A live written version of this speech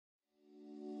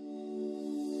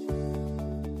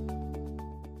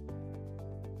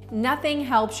Nothing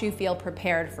helps you feel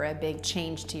prepared for a big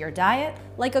change to your diet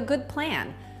like a good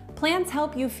plan. Plans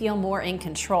help you feel more in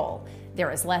control.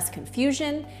 There is less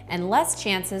confusion and less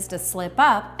chances to slip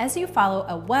up as you follow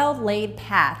a well-laid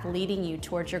path leading you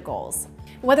towards your goals.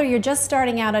 Whether you're just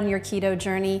starting out on your keto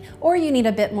journey or you need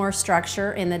a bit more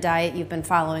structure in the diet you've been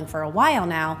following for a while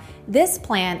now, this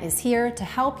plan is here to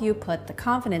help you put the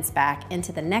confidence back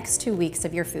into the next 2 weeks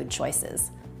of your food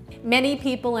choices. Many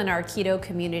people in our keto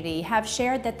community have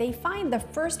shared that they find the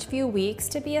first few weeks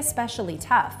to be especially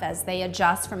tough as they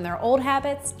adjust from their old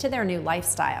habits to their new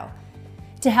lifestyle.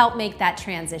 To help make that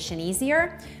transition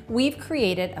easier, we've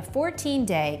created a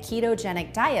 14-day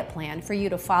ketogenic diet plan for you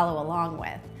to follow along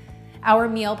with. Our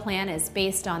meal plan is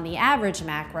based on the average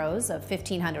macros of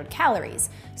 1,500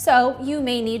 calories, so you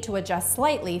may need to adjust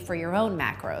slightly for your own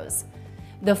macros.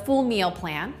 The full meal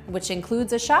plan, which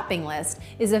includes a shopping list,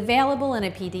 is available in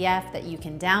a PDF that you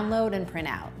can download and print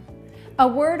out. A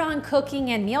word on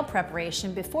cooking and meal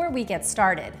preparation before we get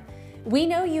started. We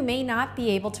know you may not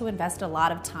be able to invest a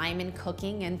lot of time in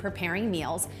cooking and preparing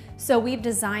meals, so we've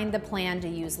designed the plan to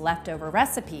use leftover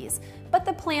recipes, but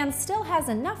the plan still has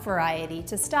enough variety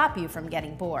to stop you from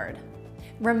getting bored.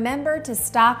 Remember to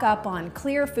stock up on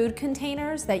clear food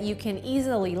containers that you can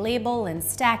easily label and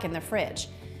stack in the fridge.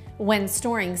 When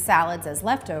storing salads as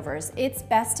leftovers, it's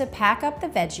best to pack up the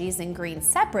veggies and greens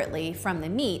separately from the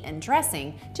meat and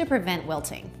dressing to prevent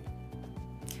wilting.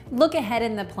 Look ahead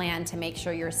in the plan to make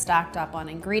sure you're stocked up on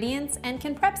ingredients and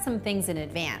can prep some things in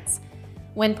advance.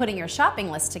 When putting your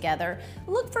shopping list together,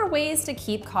 look for ways to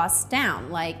keep costs down,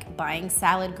 like buying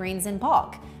salad greens in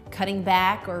bulk, cutting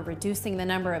back or reducing the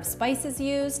number of spices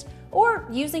used, or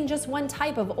using just one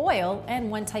type of oil and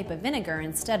one type of vinegar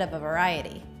instead of a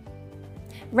variety.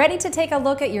 Ready to take a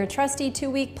look at your trusty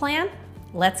 2-week plan?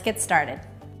 Let's get started.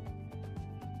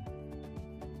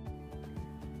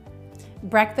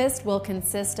 Breakfast will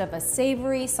consist of a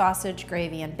savory sausage,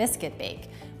 gravy, and biscuit bake,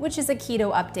 which is a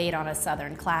keto update on a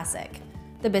Southern classic.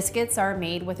 The biscuits are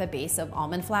made with a base of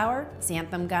almond flour,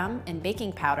 xanthan gum, and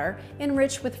baking powder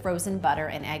enriched with frozen butter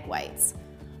and egg whites.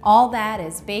 All that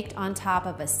is baked on top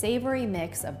of a savory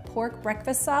mix of pork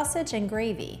breakfast sausage and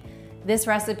gravy. This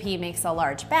recipe makes a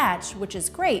large batch, which is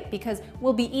great because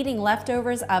we'll be eating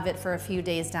leftovers of it for a few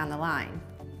days down the line.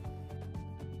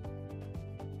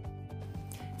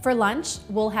 For lunch,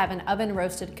 we'll have an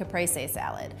oven-roasted caprese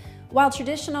salad. While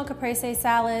traditional caprese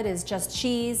salad is just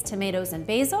cheese, tomatoes, and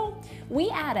basil, we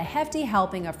add a hefty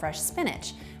helping of fresh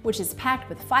spinach, which is packed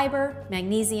with fiber,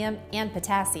 magnesium, and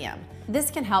potassium. This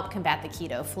can help combat the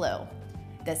keto flu.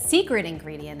 The secret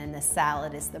ingredient in this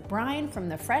salad is the brine from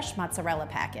the fresh mozzarella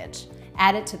package.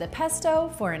 Add it to the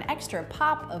pesto for an extra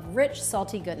pop of rich,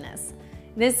 salty goodness.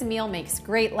 This meal makes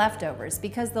great leftovers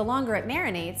because the longer it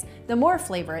marinates, the more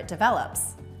flavor it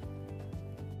develops.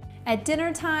 At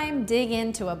dinner time, dig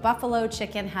into a buffalo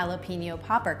chicken jalapeno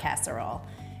popper casserole.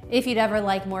 If you'd ever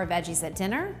like more veggies at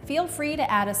dinner, feel free to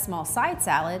add a small side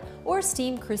salad or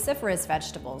steam cruciferous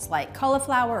vegetables like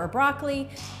cauliflower or broccoli,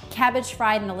 cabbage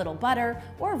fried in a little butter,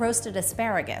 or roasted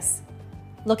asparagus.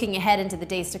 Looking ahead into the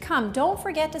days to come, don't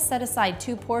forget to set aside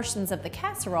 2 portions of the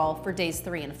casserole for days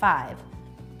 3 and 5.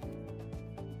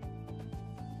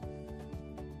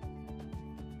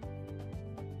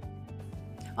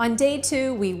 On day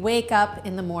 2, we wake up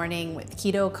in the morning with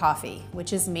keto coffee,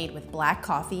 which is made with black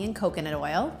coffee and coconut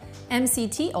oil,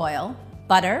 MCT oil,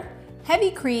 butter,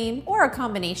 heavy cream, or a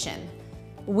combination.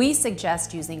 We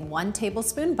suggest using 1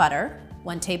 tablespoon butter,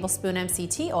 1 tablespoon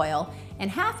MCT oil, and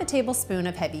half a tablespoon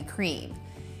of heavy cream.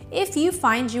 If you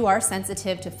find you are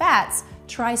sensitive to fats,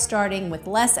 try starting with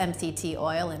less MCT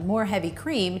oil and more heavy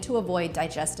cream to avoid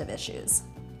digestive issues.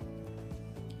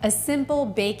 A simple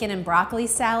bacon and broccoli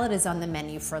salad is on the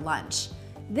menu for lunch.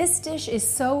 This dish is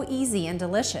so easy and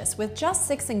delicious with just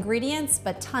 6 ingredients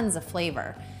but tons of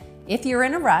flavor. If you're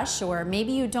in a rush or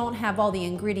maybe you don't have all the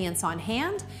ingredients on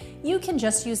hand, you can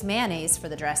just use mayonnaise for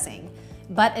the dressing.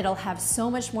 But it'll have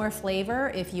so much more flavor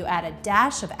if you add a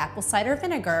dash of apple cider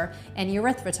vinegar and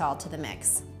erythritol to the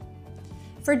mix.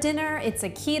 For dinner, it's a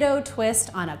keto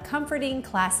twist on a comforting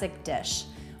classic dish,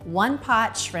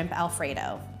 one-pot shrimp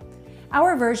Alfredo.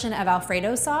 Our version of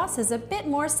Alfredo sauce is a bit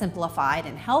more simplified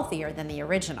and healthier than the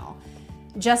original.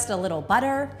 Just a little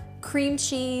butter, cream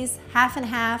cheese, half and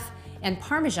half, and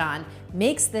Parmesan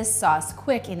makes this sauce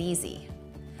quick and easy.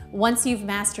 Once you've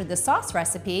mastered the sauce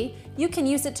recipe, you can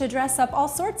use it to dress up all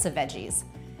sorts of veggies.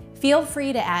 Feel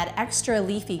free to add extra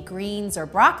leafy greens or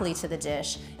broccoli to the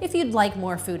dish if you'd like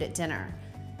more food at dinner.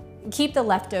 Keep the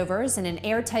leftovers in an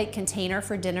airtight container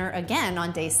for dinner again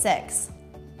on day 6.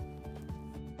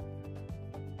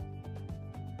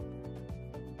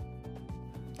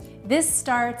 This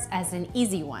starts as an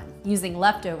easy one, using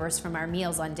leftovers from our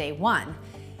meals on day 1.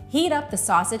 Heat up the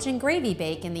sausage and gravy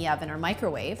bake in the oven or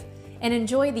microwave, and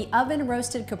enjoy the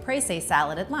oven-roasted caprese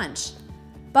salad at lunch.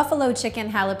 Buffalo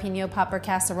chicken jalapeno popper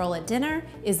casserole at dinner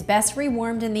is best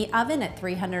rewarmed in the oven at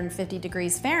 350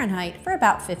 degrees Fahrenheit for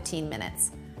about 15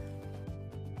 minutes.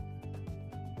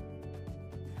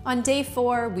 On day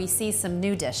 4, we see some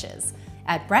new dishes.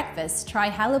 At breakfast, try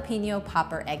jalapeno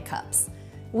popper egg cups.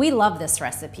 We love this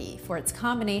recipe for its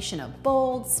combination of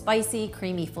bold, spicy,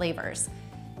 creamy flavors.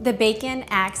 The bacon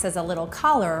acts as a little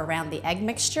collar around the egg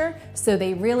mixture, so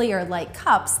they really are like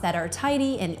cups that are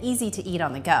tidy and easy to eat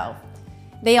on the go.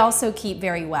 They also keep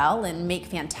very well and make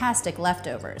fantastic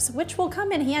leftovers, which will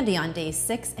come in handy on days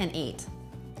 6 and 8.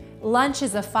 Lunch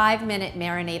is a 5-minute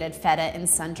marinated feta and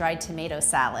sun-dried tomato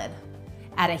salad.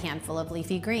 Add a handful of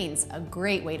leafy greens, a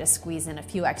great way to squeeze in a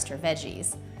few extra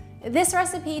veggies. This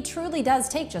recipe truly does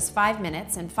take just 5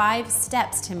 minutes and 5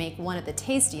 steps to make one of the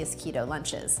tastiest keto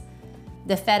lunches.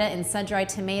 The feta and sun-dried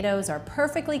tomatoes are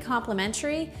perfectly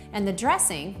complementary, and the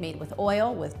dressing, made with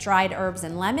oil with dried herbs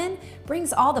and lemon,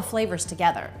 brings all the flavors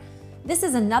together. This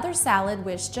is another salad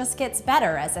which just gets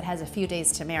better as it has a few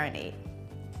days to marinate.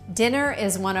 Dinner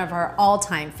is one of our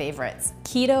all-time favorites,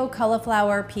 keto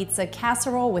cauliflower pizza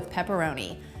casserole with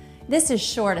pepperoni. This is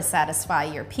sure to satisfy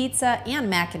your pizza and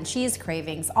mac and cheese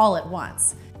cravings all at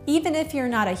once. Even if you're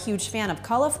not a huge fan of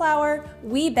cauliflower,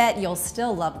 we bet you'll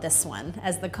still love this one,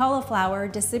 as the cauliflower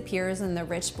disappears in the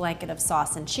rich blanket of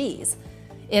sauce and cheese.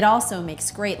 It also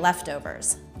makes great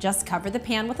leftovers. Just cover the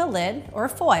pan with a lid or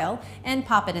foil and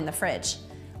pop it in the fridge.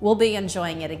 We'll be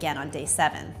enjoying it again on day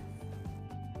 7.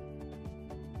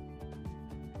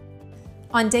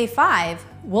 On day 5,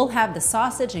 we'll have the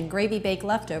sausage and gravy bake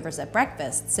leftovers at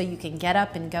breakfast so you can get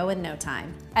up and go in no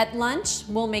time. At lunch,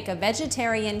 we'll make a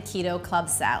vegetarian keto club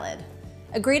salad.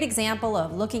 A great example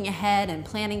of looking ahead and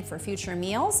planning for future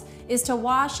meals is to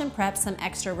wash and prep some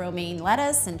extra romaine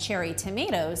lettuce and cherry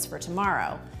tomatoes for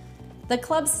tomorrow. The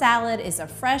club salad is a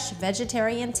fresh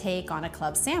vegetarian take on a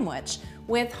club sandwich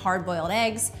with hard-boiled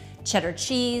eggs, cheddar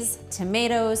cheese,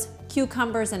 tomatoes,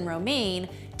 cucumbers, and romaine,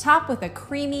 topped with a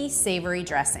creamy, savory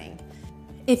dressing.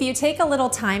 If you take a little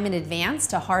time in advance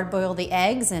to hard-boil the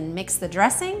eggs and mix the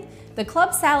dressing, the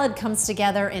club salad comes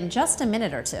together in just a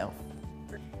minute or 2.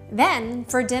 Then,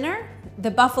 for dinner,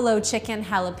 the buffalo chicken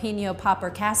jalapeno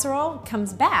popper casserole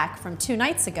comes back from 2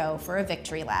 nights ago for a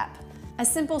victory lap. A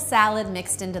simple salad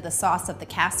mixed into the sauce of the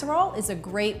casserole is a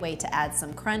great way to add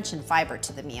some crunch and fiber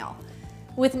to the meal.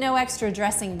 With no extra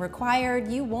dressing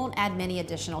required, you won't add many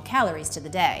additional calories to the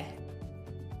day.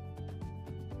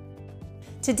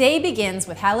 Today begins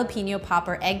with jalapeno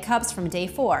popper egg cups from day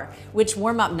 4, which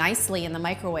warm up nicely in the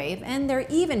microwave, and they're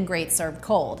even great served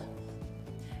cold.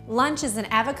 Lunch is an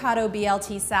avocado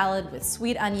BLT salad with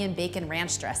sweet onion bacon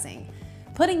ranch dressing.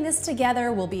 Putting this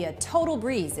together will be a total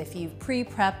breeze if you've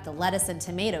pre-prepped the lettuce and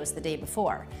tomatoes the day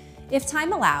before. If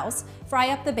time allows, fry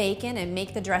up the bacon and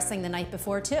make the dressing the night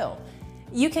before too.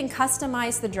 You can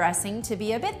customize the dressing to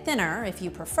be a bit thinner if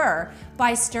you prefer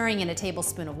by stirring in a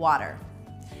tablespoon of water.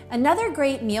 Another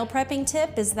great meal prepping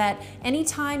tip is that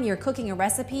anytime you're cooking a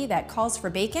recipe that calls for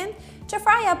bacon, to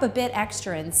fry up a bit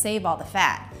extra and save all the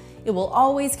fat. It will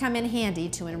always come in handy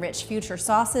to enrich future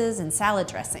sauces and salad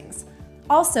dressings.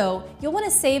 Also, you'll want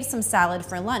to save some salad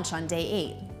for lunch on day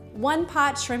 8. 1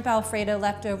 pot shrimp Alfredo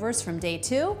leftovers from day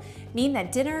 2 mean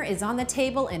that dinner is on the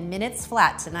table in minutes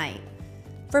flat tonight.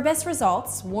 For best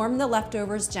results, warm the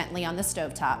leftovers gently on the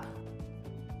stovetop.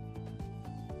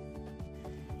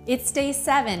 It's day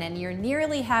 7 and you're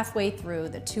nearly halfway through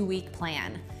the 2-week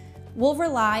plan. We'll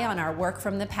rely on our work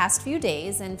from the past few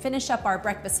days and finish up our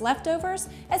breakfast leftovers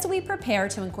as we prepare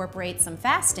to incorporate some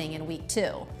fasting in week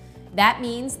 2. That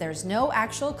means there's no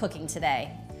actual cooking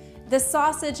today. The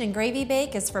sausage and gravy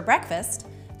bake is for breakfast,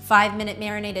 5-minute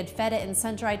marinated feta and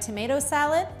sun-dried tomato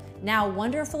salad, now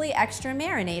wonderfully extra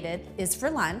marinated, is for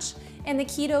lunch, and the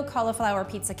keto cauliflower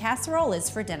pizza casserole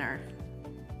is for dinner.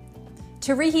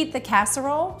 To reheat the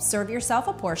casserole, serve yourself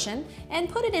a portion and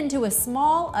put it into a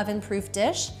small oven-proof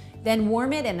dish, then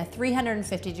warm it in a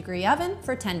 350-degree oven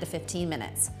for 10 to 15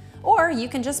 minutes. Or you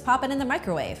can just pop it in the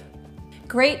microwave.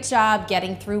 Great job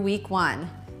getting through week 1.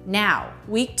 Now,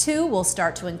 week 2 will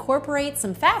start to incorporate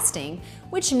some fasting,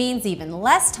 which means even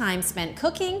less time spent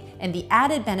cooking and the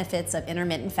added benefits of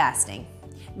intermittent fasting.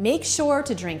 Make sure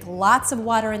to drink lots of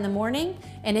water in the morning,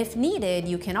 and if needed,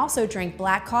 you can also drink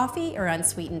black coffee or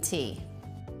unsweetened tea.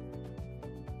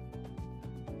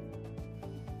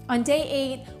 On day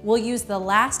 8, we'll use the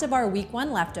last of our week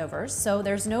 1 leftovers, so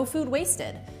there's no food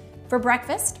wasted. For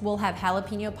breakfast, we'll have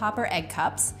jalapeno popper egg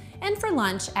cups, and for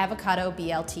lunch, avocado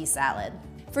BLT salad.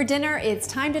 For dinner, it's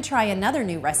time to try another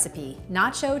new recipe,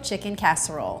 nacho chicken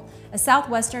casserole, a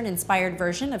Southwestern-inspired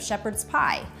version of shepherd's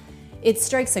pie. It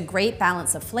strikes a great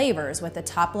balance of flavors with a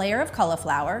top layer of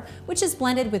cauliflower, which is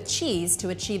blended with cheese to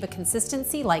achieve a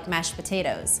consistency like mashed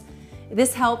potatoes.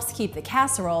 This helps keep the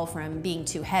casserole from being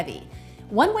too heavy.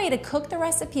 One way to cook the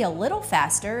recipe a little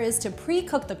faster is to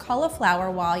pre-cook the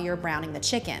cauliflower while you're browning the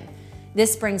chicken.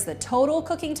 This brings the total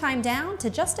cooking time down to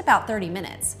just about 30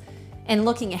 minutes. And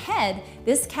looking ahead,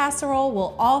 this casserole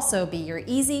will also be your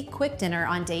easy, quick dinner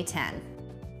on day 10.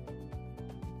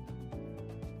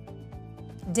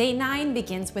 Day 9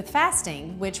 begins with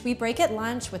fasting, which we break at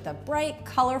lunch with a bright,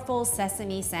 colorful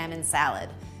sesame salmon salad.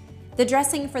 The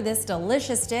dressing for this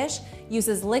delicious dish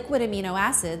uses liquid amino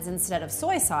acids instead of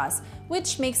soy sauce,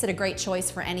 which makes it a great choice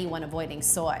for anyone avoiding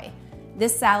soy.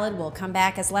 This salad will come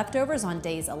back as leftovers on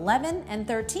days 11 and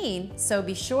 13, so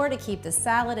be sure to keep the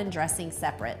salad and dressing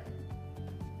separate.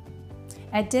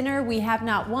 At dinner, we have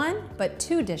not one, but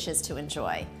 2 dishes to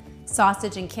enjoy: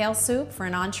 sausage and kale soup for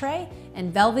an entree,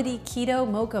 and velvety keto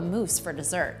mocha mousse for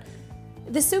dessert.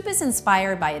 The soup is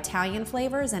inspired by Italian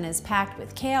flavors and is packed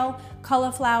with kale,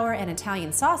 cauliflower, and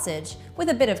Italian sausage with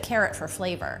a bit of carrot for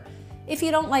flavor. If you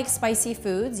don't like spicy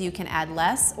foods, you can add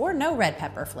less or no red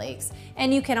pepper flakes,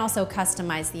 and you can also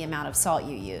customize the amount of salt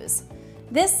you use.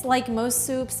 This, like most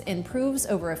soups, improves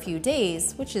over a few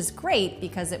days, which is great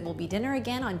because it will be dinner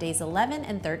again on days 11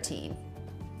 and 13.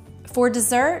 For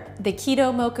dessert, the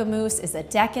keto mocha mousse is a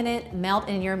decadent,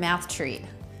 melt-in-your-mouth treat.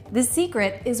 The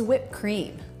secret is whipped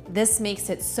cream. This makes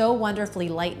it so wonderfully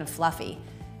light and fluffy.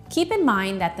 Keep in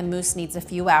mind that the mousse needs a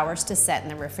few hours to set in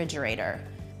the refrigerator.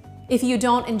 If you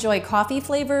don't enjoy coffee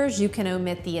flavors, you can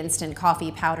omit the instant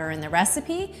coffee powder in the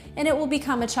recipe, and it will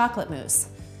become a chocolate mousse.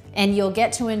 And you'll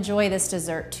get to enjoy this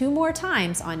dessert 2 more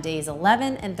times on days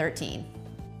 11 and 13.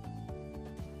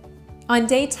 On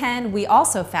day 10, we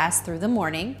also fast through the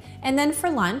morning, and then for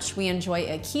lunch, we enjoy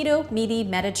a keto meaty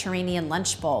Mediterranean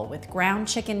lunch bowl with ground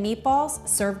chicken meatballs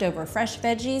served over fresh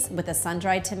veggies with a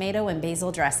sun-dried tomato and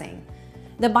basil dressing.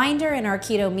 The binder in our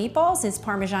keto meatballs is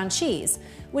Parmesan cheese,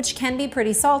 which can be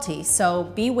pretty salty, so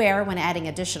beware when adding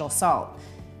additional salt.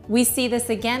 We see this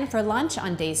again for lunch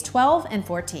on days 12 and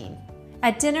 14.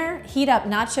 At dinner, heat up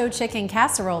nacho chicken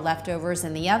casserole leftovers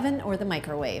in the oven or the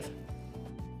microwave.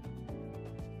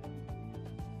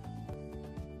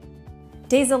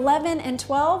 Days 11 and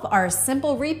 12 are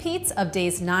simple repeats of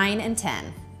days 9 and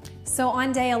 10. So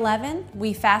on day 11,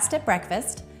 we fast at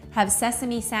breakfast, have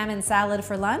sesame salmon salad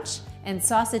for lunch, and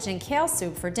sausage and kale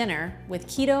soup for dinner, with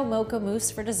keto mocha mousse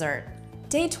for dessert.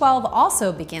 Day 12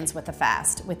 also begins with a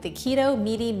fast, with the keto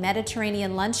meaty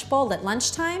Mediterranean lunch bowl at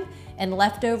lunchtime and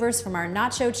leftovers from our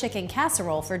nacho chicken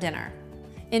casserole for dinner.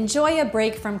 Enjoy a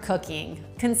break from cooking.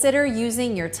 Consider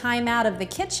using your time out of the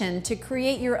kitchen to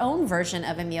create your own version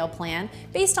of a meal plan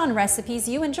based on recipes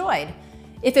you enjoyed.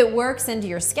 If it works into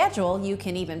your schedule, you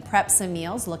can even prep some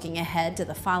meals looking ahead to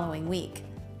the following week.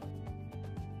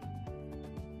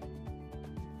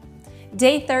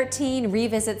 Day 13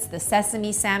 revisits the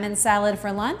sesame salmon salad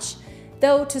for lunch,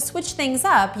 though to switch things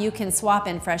up, you can swap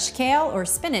in fresh kale or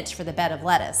spinach for the bed of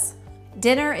lettuce.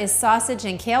 Dinner is sausage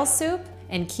and kale soup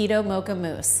and keto mocha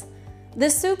mousse. The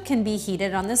soup can be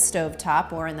heated on the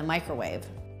stovetop or in the microwave.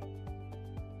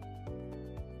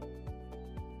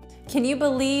 Can you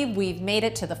believe we've made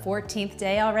it to the 14th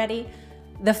day already?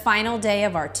 The final day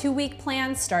of our 2-week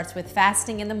plan starts with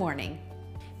fasting in the morning.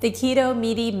 The keto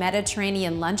meaty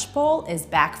Mediterranean lunch bowl is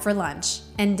back for lunch,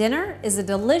 and dinner is a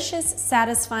delicious,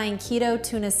 satisfying keto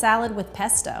tuna salad with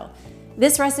pesto.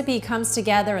 This recipe comes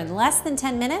together in less than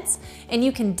 10 minutes, and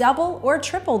you can double or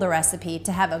triple the recipe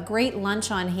to have a great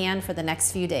lunch on hand for the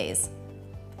next few days.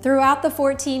 Throughout the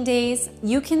 14 days,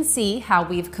 you can see how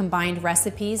we've combined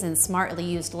recipes and smartly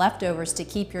used leftovers to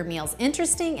keep your meals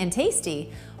interesting and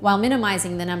tasty, while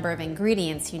minimizing the number of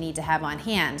ingredients you need to have on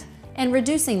hand, and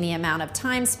reducing the amount of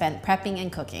time spent prepping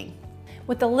and cooking.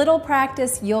 With a little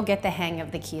practice, you'll get the hang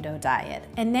of the keto diet,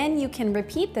 and then you can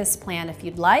repeat this plan if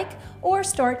you'd like, or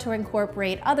start to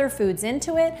incorporate other foods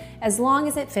into it as long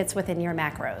as it fits within your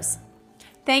macros.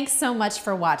 Thanks so much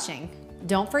for watching.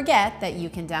 Don't forget that you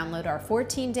can download our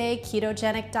 14-day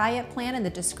ketogenic diet plan in the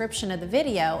description of the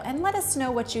video and let us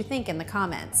know what you think in the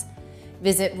comments.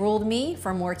 Visit Ruled Me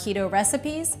for more keto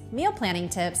recipes, meal planning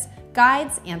tips,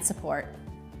 guides, and support.